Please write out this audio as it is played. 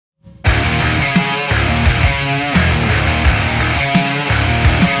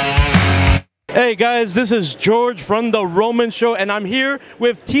Hey guys, this is George from The Roman Show, and I'm here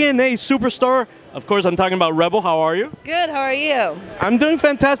with TNA superstar. Of course, I'm talking about Rebel. How are you? Good, how are you? I'm doing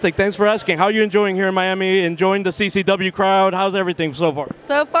fantastic. Thanks for asking. How are you enjoying here in Miami? Enjoying the CCW crowd? How's everything so far?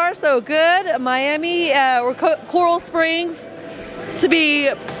 So far, so good. Miami, we're Coral Springs, to be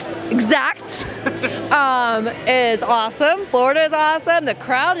exact, is awesome. Florida is awesome. The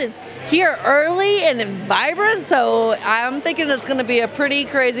crowd is here early and vibrant, so I'm thinking it's going to be a pretty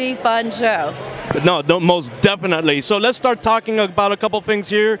crazy, fun show. No, most definitely. So let's start talking about a couple things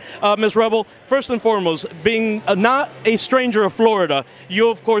here, Ms. Rebel. First and foremost, being not a stranger of Florida, you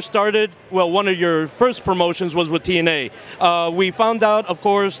of course started, well, one of your first promotions was with TNA. We found out, of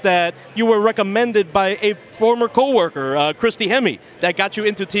course, that you were recommended by a former co-worker, Christy Hemme, that got you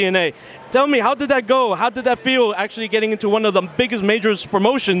into TNA. Tell me, how did that go? How did that feel actually getting into one of the biggest major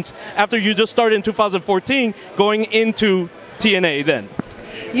promotions after you just started in 2014, going into TNA then?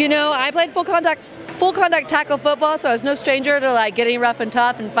 You know, I played full contact tackle football, so I was no stranger to like getting rough and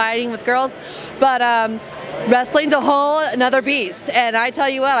tough and fighting with girls. But wrestling's a whole another beast, and I tell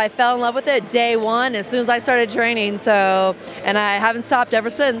you what, I fell in love with it day one as soon as I started training. So, and I haven't stopped ever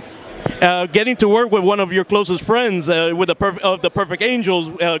since. Getting to work with one of your closest friends, with the Perfect Angels,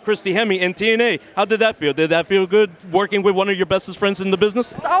 Christy Hemme in TNA, how did that feel? Did that feel good, working with one of your bestest friends in the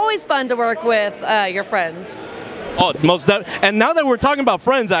business? It's always fun to work with your friends. Oh, most definitely. And now that we're talking about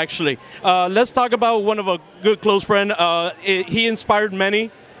friends, actually, let's talk about one of a good close friend. He inspired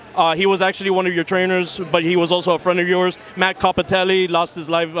many. He was actually one of your trainers, but he was also a friend of yours. Matt Cappotelli lost his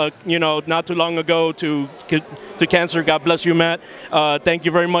life, not too long ago to cancer. God bless you, Matt. Thank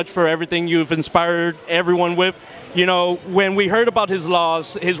you very much for everything you've inspired everyone with. You know, when we heard about his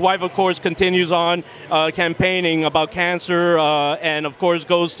loss, his wife, of course, continues on campaigning about cancer, and of course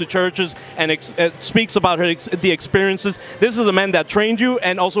goes to churches and speaks about the experiences. This is a man that trained you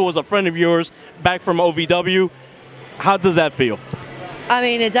and also was a friend of yours back from OVW. How does that feel? I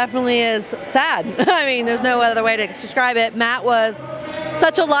mean, it definitely is sad. I mean, there's no other way to describe it. Matt was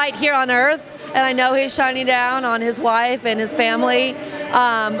such a light here on earth, and I know he's shining down on his wife and his family.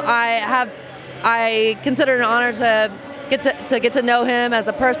 I consider it an honor to get to know him as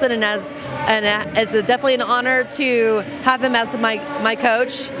a person, and it's definitely an honor to have him as my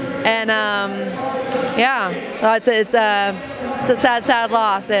coach. And yeah, it's a sad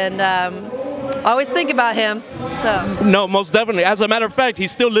loss, and I always think about him. So no, most definitely. As a matter of fact, he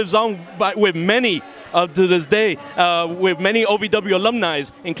still lives on with many to this day, with many OVW alumni,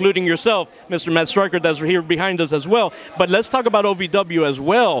 including yourself, Mr. Matt Striker, that's here behind us as well. But let's talk about OVW as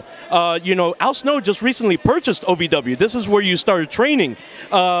well. You know, Al Snow just recently purchased OVW. This is where you started training.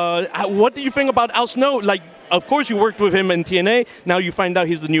 What do you think about Al Snow? Like, of course, you worked with him in TNA. Now you find out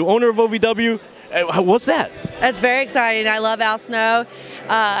he's the new owner of OVW. What's that? That's very exciting. I love Al Snow.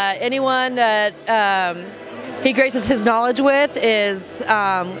 Anyone that he graces his knowledge with is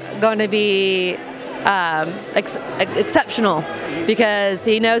going to be exceptional, because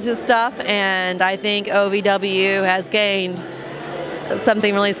he knows his stuff, and I think OVW has gained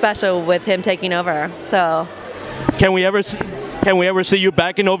something really special with him taking over. So, can we ever see you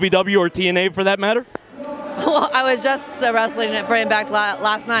back in OVW or TNA for that matter? Well, I was just wrestling for Impact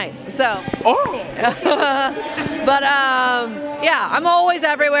last night, so. Oh. But yeah, I'm always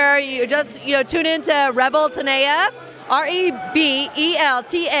everywhere. You just tune into Rebel Tanea, REBELTANEA,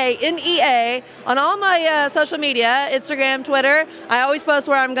 on all my social media, Instagram, Twitter. I always post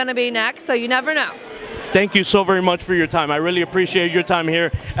where I'm going to be next, so you never know. Thank you so very much for your time. I really appreciate your time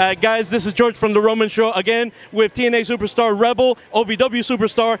here. Guys, this is George from The Roman Show, again, with TNA superstar Rebel, OVW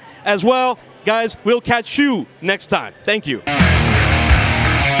superstar as well. Guys, we'll catch you next time. Thank you.